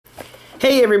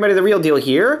Hey everybody, The Real Deal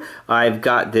here. I've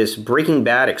got this Breaking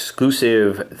Bad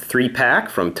exclusive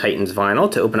 3-pack from Titans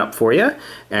Vinyl to open up for you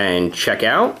and check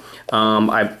out.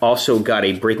 I've also got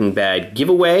a Breaking Bad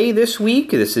giveaway this week.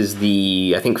 This is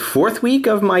the, I think, 4th week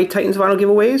of my Titans Vinyl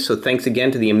giveaways, so thanks again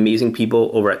to the amazing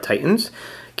people over at Titans.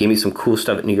 Gave me some cool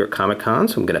stuff at New York Comic Con,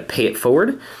 so I'm going to pay it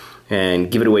forward and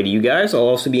give it away to you guys. I'll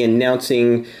also be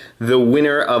announcing the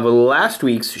winner of last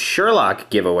week's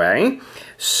Sherlock giveaway.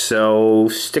 So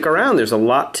stick around, there's a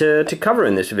lot to cover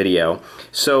in this video.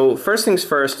 So first things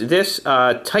first, this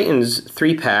Titans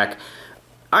 3-pack,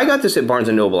 I got this at Barnes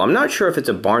 & Noble. I'm not sure if it's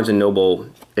a Barnes & Noble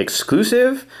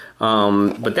exclusive,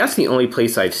 but that's the only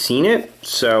place I've seen it.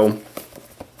 So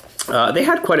they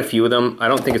had quite a few of them. I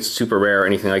don't think it's super rare or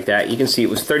anything like that. You can see it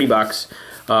was 30 bucks,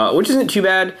 which isn't too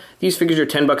bad. These figures are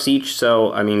 10 bucks each,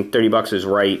 so I mean 30 bucks is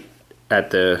right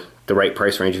at the right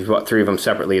price range. If you bought 3 of them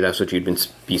separately, that's what you'd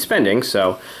be spending,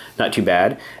 so not too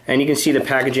bad. And you can see the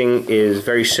packaging is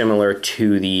very similar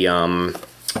to the,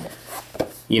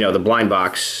 the blind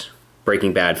box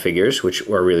Breaking Bad figures, which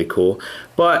were really cool.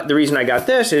 But the reason I got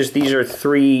this is these are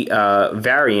 3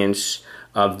 variants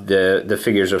of the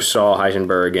figures of Saul,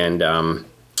 Heisenberg, and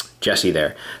Jesse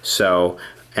there. So,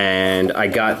 and I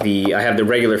have the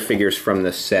regular figures from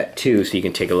the set too, so you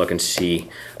can take a look and see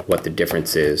what the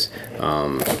difference is.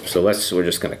 So we're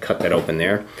just going to cut that open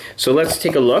there. So let's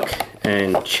take a look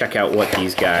and check out what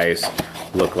these guys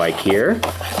look like here.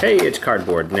 Hey, it's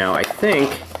cardboard. Now I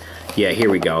think, yeah, here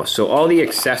we go. So all the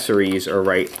accessories are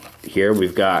right here.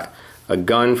 We've got a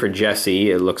gun for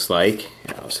Jesse, it looks like.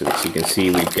 So as you can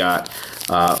see, we've got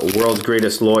World's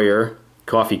Greatest Lawyer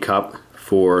coffee cup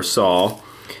for Saul.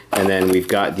 And then we've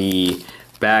got the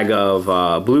bag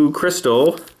of blue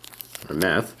crystal, or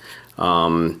meth,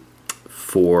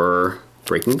 for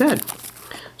Breaking Bad.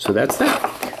 So that's that.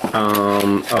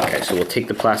 Okay, so we'll take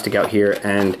the plastic out here,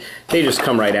 and they just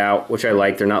come right out, which I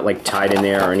like. They're not like tied in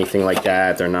there or anything like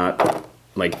that. They're not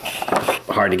like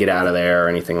hard to get out of there or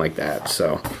anything like that.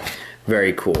 So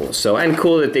very cool. So, and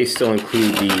cool that they still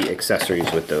include the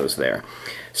accessories with those there.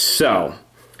 So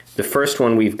the first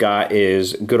one we've got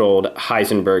is good old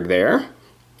Heisenberg there,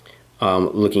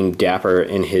 looking dapper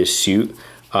in his suit.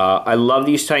 I love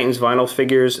these Titans vinyl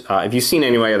figures. If you've seen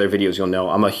any of my other videos, you'll know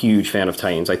I'm a huge fan of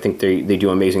Titans. I think they do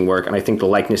amazing work, and I think the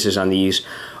likenesses on these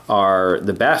are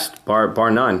the best, bar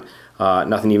none.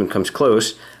 Nothing even comes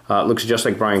close. Looks just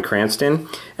like Bryan Cranston.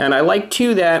 And I like,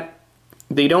 too, that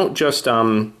they don't just,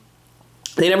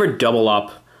 they never double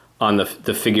up on the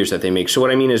figures that they make. So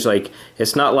what I mean is, like,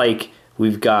 it's not like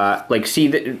we've got, like,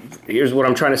 here's what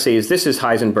I'm trying to say is this is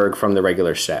Heisenberg from the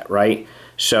regular set, right?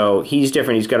 So he's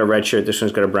different. He's got a red shirt. This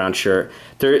one's got a brown shirt.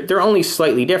 They're only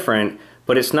slightly different,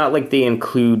 but it's not like they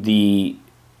include the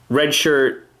red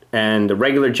shirt and the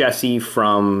regular Jesse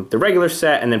from the regular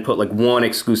set and then put like one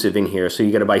exclusive in here. So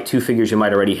you got to buy 2 figures you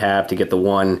might already have to get the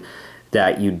one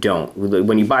that you don't.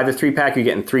 When you buy the 3-pack, you're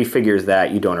getting 3 figures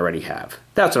that you don't already have.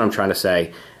 That's what I'm trying to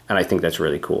say, and I think that's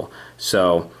really cool.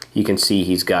 So you can see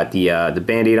he's got the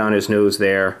Band-Aid on his nose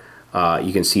there.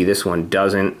 You can see this one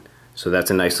doesn't. So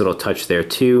that's a nice little touch there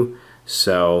too.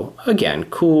 So again,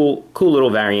 cool little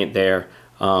variant there.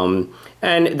 And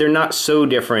they're not so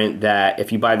different that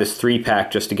if you buy this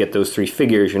 3-pack just to get those 3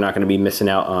 figures, you're not going to be missing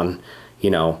out on,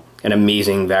 an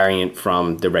amazing variant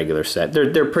from the regular set.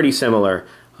 They're pretty similar,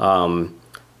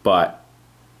 but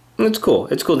it's cool.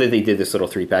 It's cool that they did this little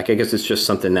 3-pack. I guess it's just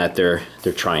something that they're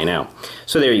trying out.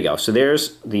 So there you go. So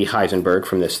there's the Heisenberg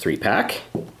from this 3-pack.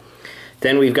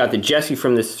 Then we've got the Jesse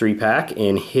from this 3-pack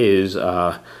in his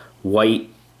white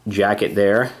jacket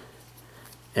there,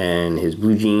 and his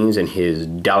blue jeans and his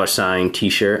 $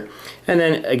 t-shirt. And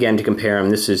then again, to compare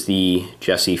him, this is the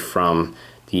Jesse from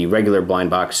the regular blind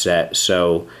box set.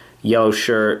 So yellow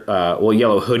shirt,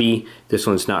 yellow hoodie. This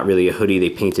one's not really a hoodie.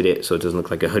 They painted it so it doesn't look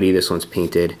like a hoodie. This one's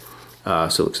painted, so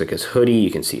it looks like his hoodie.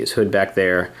 You can see his hood back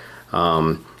there.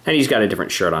 And he's got a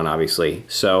different shirt on, obviously.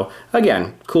 So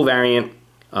again, cool variant.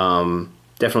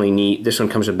 Definitely neat. This one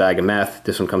comes with a bag of meth.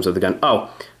 This one comes with a gun.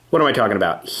 Oh, what am I talking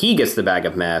about? He gets the bag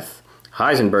of meth.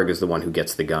 Heisenberg is the one who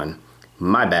gets the gun.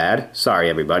 My bad. Sorry,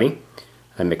 everybody.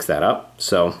 I mixed that up.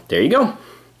 So there you go.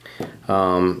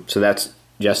 So that's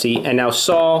Jesse. And now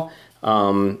Saul,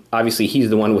 obviously he's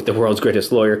the one with the World's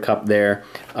Greatest Lawyer cup there.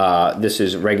 This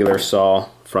is regular Saul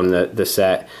from the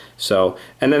set. So,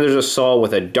 and then there's a Saul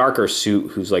with a darker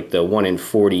suit who's like the 1 in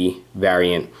 40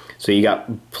 variant. So you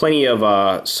got plenty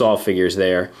of Saul figures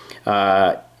there.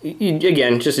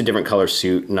 Again, just a different color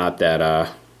suit, not that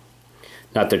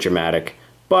dramatic.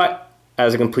 But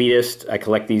as a completist, I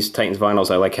collect these Titans vinyls.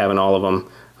 I like having all of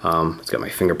them. It's got my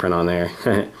fingerprint on there.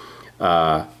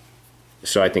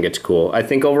 So I think it's cool. I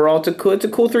think overall it's a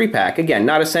cool 3-pack. Again,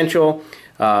 not essential.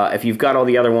 If you've got all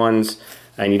the other ones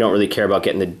and you don't really care about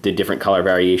getting the different color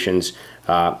variations,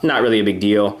 not really a big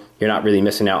deal. You're not really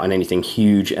missing out on anything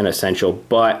huge and essential.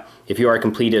 But if you are a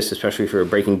completist, especially if you're a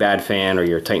Breaking Bad fan or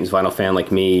you're a Titans vinyl fan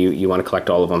like me, you want to collect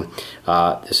all of them,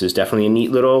 this is definitely a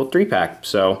neat little 3-pack.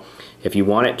 So if you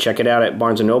want it, check it out at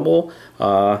Barnes & Noble,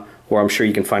 or I'm sure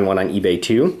you can find one on eBay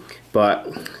too.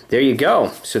 But there you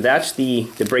go. So that's the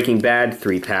Breaking Bad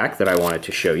 3-pack that I wanted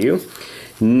to show you.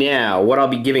 Now, what I'll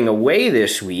be giving away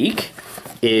this week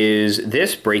is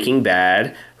this Breaking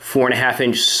Bad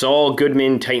 4.5-inch Saul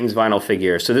Goodman Titans vinyl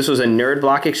figure. So this was a Nerd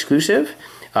Block exclusive.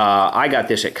 I got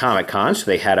this at Comic-Con, so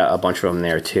they had a bunch of them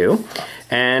there too.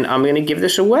 And I'm going to give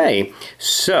this away.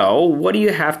 So what do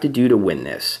you have to do to win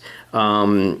this?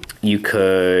 You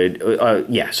could,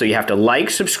 so you have to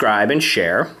like, subscribe, and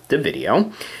share the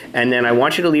video. And then I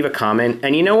want you to leave a comment.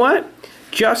 And you know what?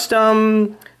 Just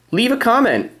leave a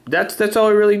comment. That's all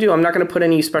I really do. I'm not going to put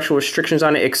any special restrictions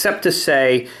on it except to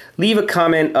say leave a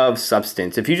comment of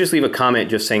substance. If you just leave a comment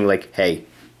just saying like, hey,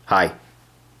 hi,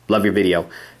 love your video.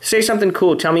 Say something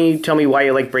cool. Tell me why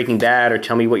you like Breaking Bad, or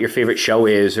tell me what your favorite show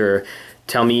is, or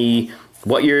tell me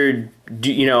what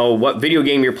what video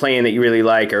game you're playing that you really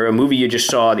like, or a movie you just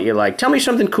saw that you like. Tell me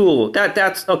something cool.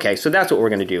 That's okay. So that's what we're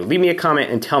going to do. Leave me a comment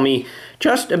and tell me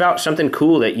just about something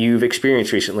cool that you've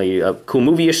experienced recently. A cool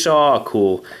movie you saw, a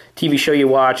cool TV show you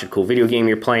watch, a cool video game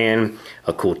you're playing,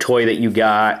 a cool toy that you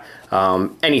got,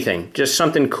 anything. Just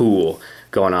something cool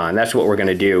going on. That's what we're going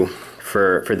to do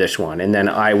for this one. And then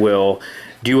I will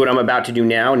do what I'm about to do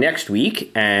now next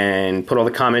week and put all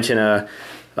the comments in a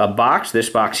box, this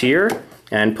box here,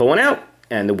 and pull one out.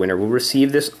 And the winner will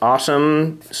receive this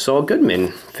awesome Saul Goodman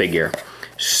figure.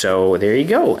 So there you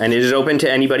go. And it is open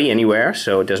to anybody, anywhere,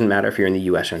 so it doesn't matter if you're in the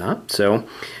US or not. So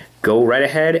go right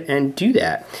ahead and do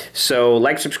that. So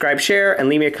like, subscribe, share, and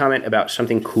leave me a comment about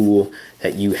something cool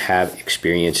that you have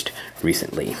experienced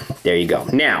recently. There you go.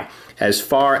 Now, as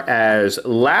far as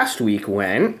last week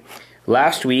went,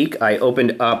 last week I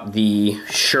opened up the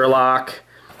Sherlock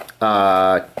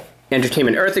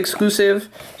Entertainment Earth exclusive,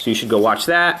 so you should go watch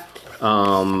that,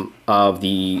 of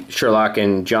the Sherlock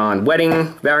and John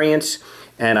wedding variants.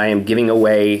 And I am giving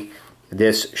away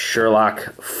this Sherlock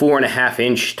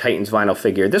 4.5-inch Titans vinyl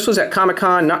figure. This was at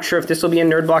Comic-Con. Not sure if this will be a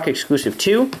Nerd Block exclusive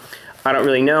too. I don't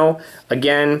really know.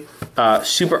 Again,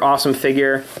 super awesome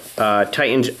figure.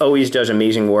 Titans always does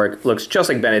amazing work. Looks just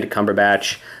like Benedict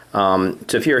Cumberbatch.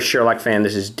 So if you're a Sherlock fan,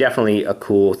 this is definitely a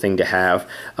cool thing to have.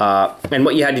 And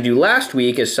what you had to do last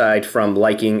week, aside from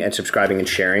liking and subscribing and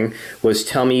sharing, was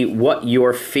tell me what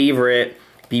your favorite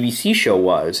BBC show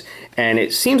was. And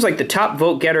it seems like the top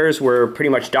vote getters were pretty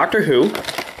much Doctor Who,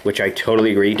 which I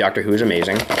totally agree. Doctor Who is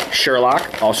amazing.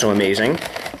 Sherlock, also amazing.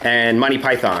 And Monty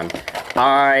Python.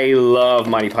 I love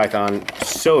Monty Python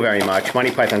so very much.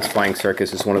 Monty Python's Flying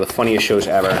Circus is one of the funniest shows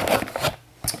ever.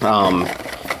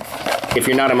 If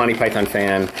you're not a Monty Python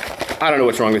fan, I don't know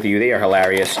what's wrong with you. They are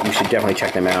hilarious. You should definitely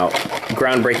check them out.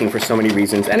 Groundbreaking for so many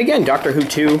reasons. And again, Doctor Who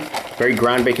too. Very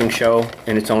groundbreaking show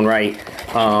in its own right.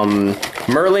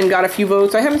 Merlin got a few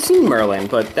votes. I haven't seen Merlin,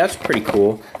 but that's pretty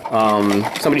cool.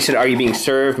 Somebody said, "Are You Being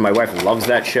Served?" My wife loves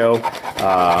that show.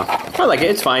 I like it.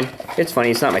 It's fine. It's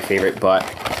funny. It's not my favorite, but,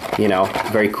 you know,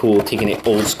 very cool. Taking it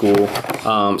old school.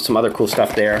 Some other cool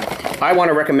stuff there. I want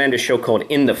to recommend a show called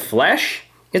In the Flesh.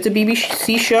 It's a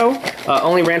BBC show.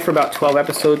 Only ran for about 12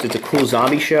 episodes. It's a cool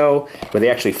zombie show where they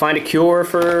actually find a cure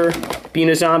for being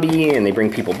a zombie, and they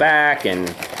bring people back,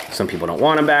 and some people don't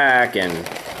want them back, and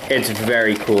it's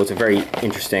very cool. It's a very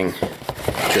interesting,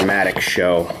 dramatic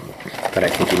show that I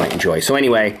think you might enjoy. So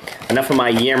anyway, enough of my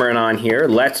yammering on here.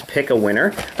 Let's pick a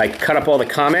winner. I cut up all the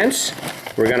comments.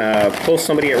 We're gonna pull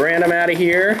somebody at random out of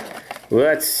here.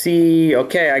 Let's see.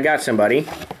 Okay, I got somebody.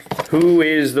 Who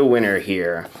is the winner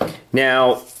here?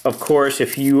 Now, of course,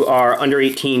 if you are under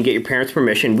 18, get your parents'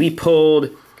 permission. We pulled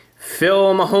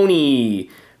Phil Mahoney.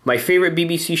 My favorite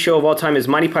BBC show of all time is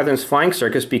Monty Python's Flying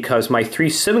Circus because my 3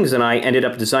 siblings and I ended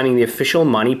up designing the official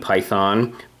Monty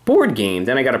Python board game.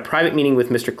 Then I got a private meeting with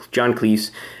Mr. John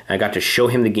Cleese, and I got to show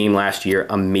him the game last year.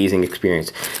 Amazing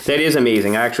experience. That is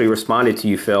amazing. I actually responded to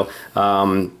you, Phil.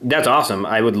 That's awesome.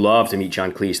 I would love to meet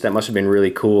John Cleese. That must have been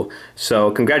really cool.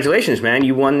 So congratulations, man.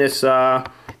 You won this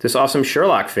this awesome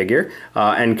Sherlock figure.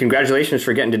 And congratulations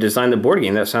for getting to design the board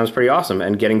game. That sounds pretty awesome.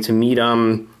 And getting to meet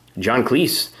John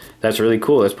Cleese. That's really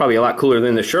cool. That's probably a lot cooler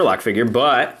than the Sherlock figure,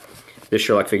 but this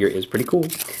Sherlock figure is pretty cool.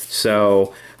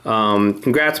 So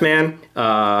congrats, man.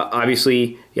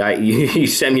 Obviously, yeah, you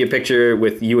sent me a picture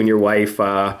with you and your wife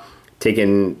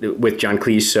taken with John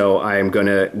Cleese, so I'm going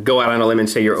to go out on a limb and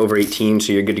say you're over 18,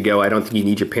 so you're good to go. I don't think you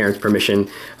need your parents' permission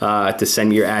to send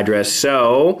me your address.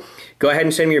 So go ahead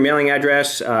and send me your mailing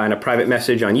address in a private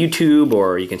message on YouTube,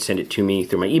 or you can send it to me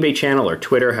through my eBay channel or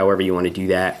Twitter, however you want to do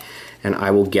that. And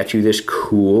I will get you this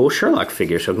cool Sherlock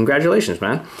figure. So congratulations,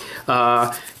 man.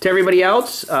 To everybody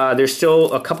else, there's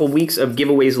still a couple weeks of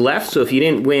giveaways left. So if you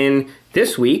didn't win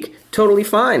this week, totally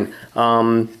fine.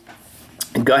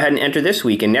 Go ahead and enter this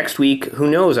week. And next week, who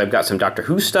knows? I've got some Doctor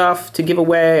Who stuff to give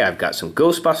away. I've got some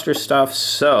Ghostbusters stuff.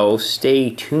 So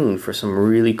stay tuned for some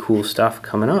really cool stuff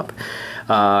coming up.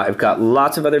 I've got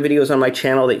lots of other videos on my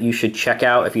channel that you should check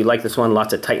out. If you like this one,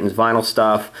 lots of Titans vinyl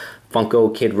stuff,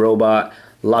 Funko Kid Robot,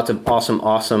 lots of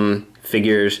awesome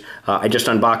figures. I just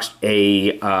unboxed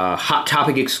a Hot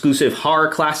Topic exclusive Horror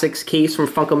Classics case from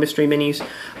Funko Mystery Minis.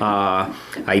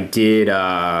 I did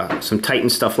some Titan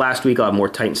stuff last week. I'll have more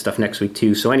Titan stuff next week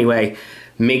too. So anyway,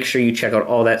 make sure you check out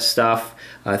all that stuff.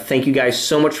 Thank you guys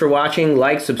so much for watching.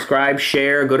 Like, subscribe,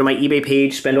 share, go to my eBay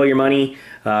page, spend all your money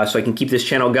so I can keep this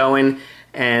channel going.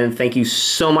 And thank you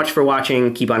so much for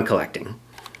watching. Keep on collecting.